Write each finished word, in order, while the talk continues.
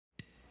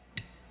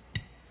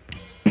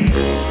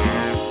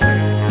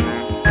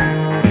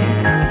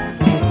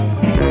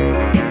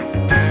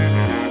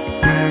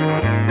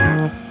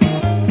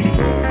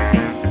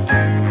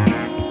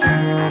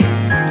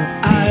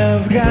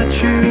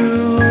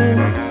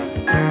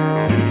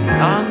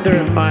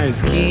my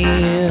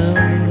skin.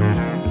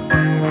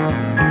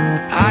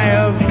 I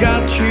have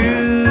got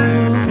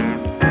you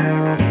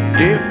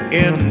deep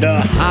in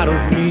the heart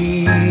of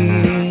me,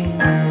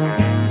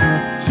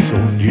 so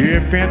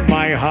deep in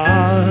my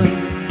heart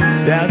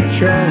that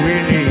you're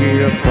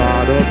really a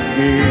part of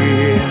me.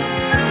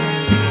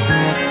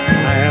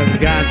 I have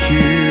got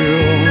you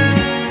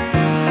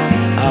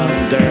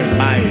under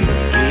my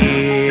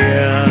skin.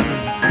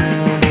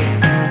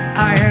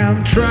 I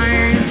am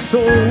trying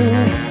so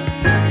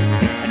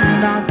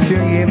not to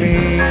give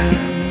in.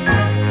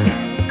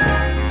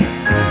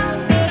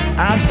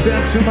 I've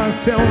said to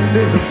myself,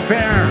 this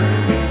affair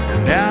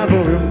never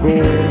will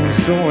go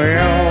so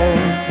well.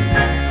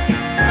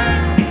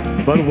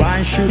 But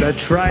why should I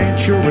try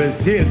to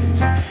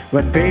resist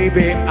when,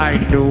 baby, I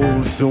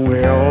know so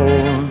well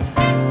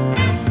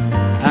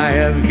I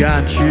have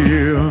got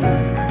you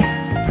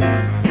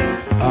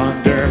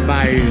under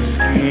my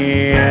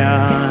skin.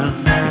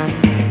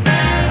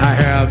 I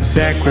have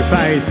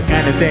sacrificed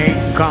anything,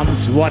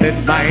 comes what it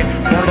might,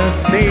 for the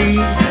sake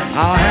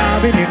I'll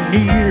have it in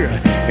near,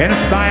 in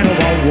spite of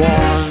a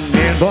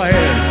warning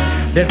voice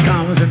that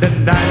comes in the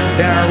night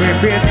that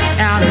repeats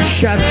out and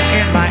shuts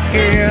in my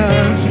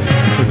ears.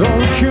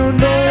 Don't you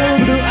know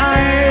the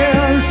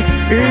eyes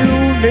you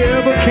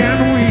never can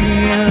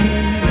win?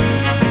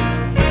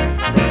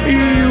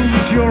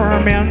 Use your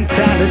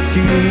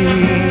mentality,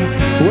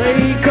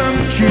 wake up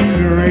to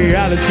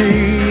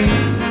reality.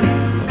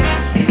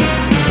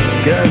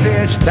 Cause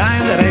each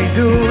time that I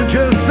do,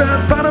 just the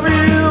thought of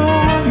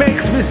you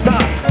makes me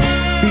stop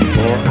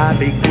before I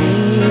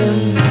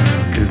begin.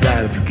 Cause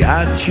I've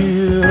got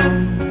you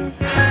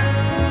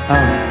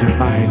under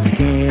my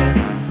skin.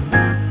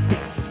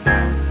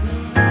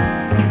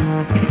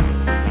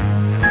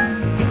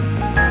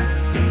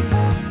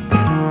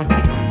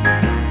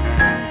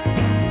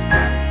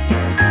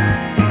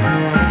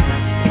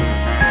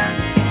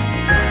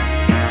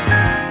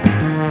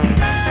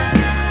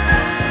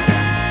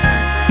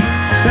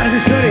 Senhoras e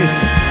senhores,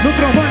 no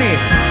trombone,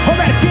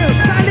 Robertinho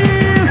Salles.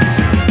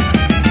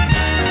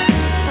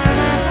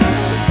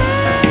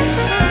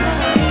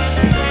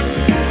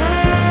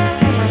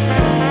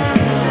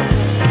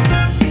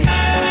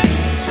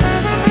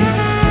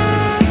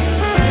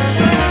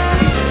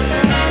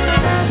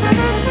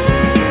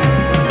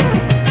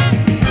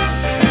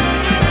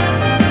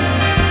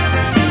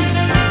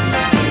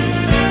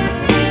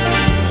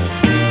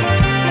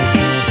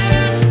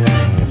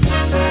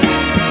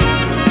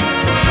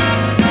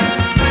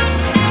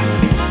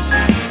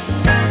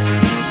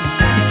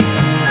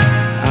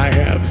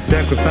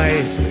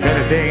 Sacrifice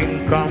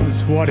anything,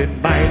 comes what it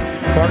might,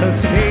 for the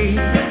sake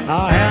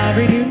I'll have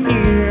it in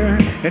near,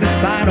 in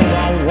spite of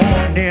our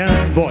warning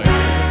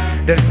voice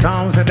that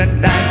comes in the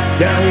night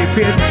that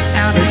repeats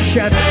and it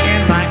shuts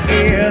in my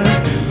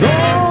ears.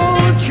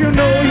 Don't you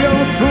know you're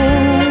a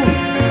fool?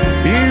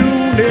 You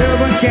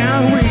never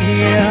can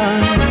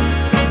win.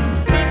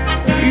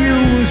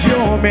 Use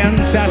your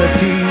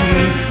mentality,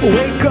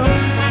 wake up,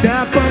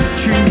 step up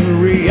to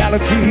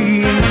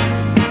reality.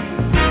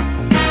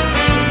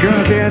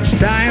 Cause each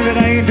time that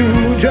I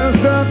do,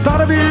 just the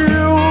thought of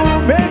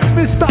you makes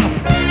me stop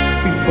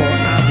before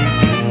I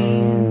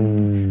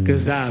begin.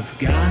 Cause I've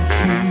got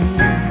you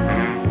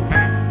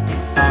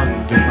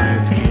under my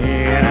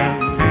skin.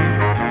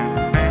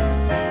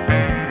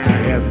 I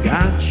have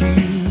got you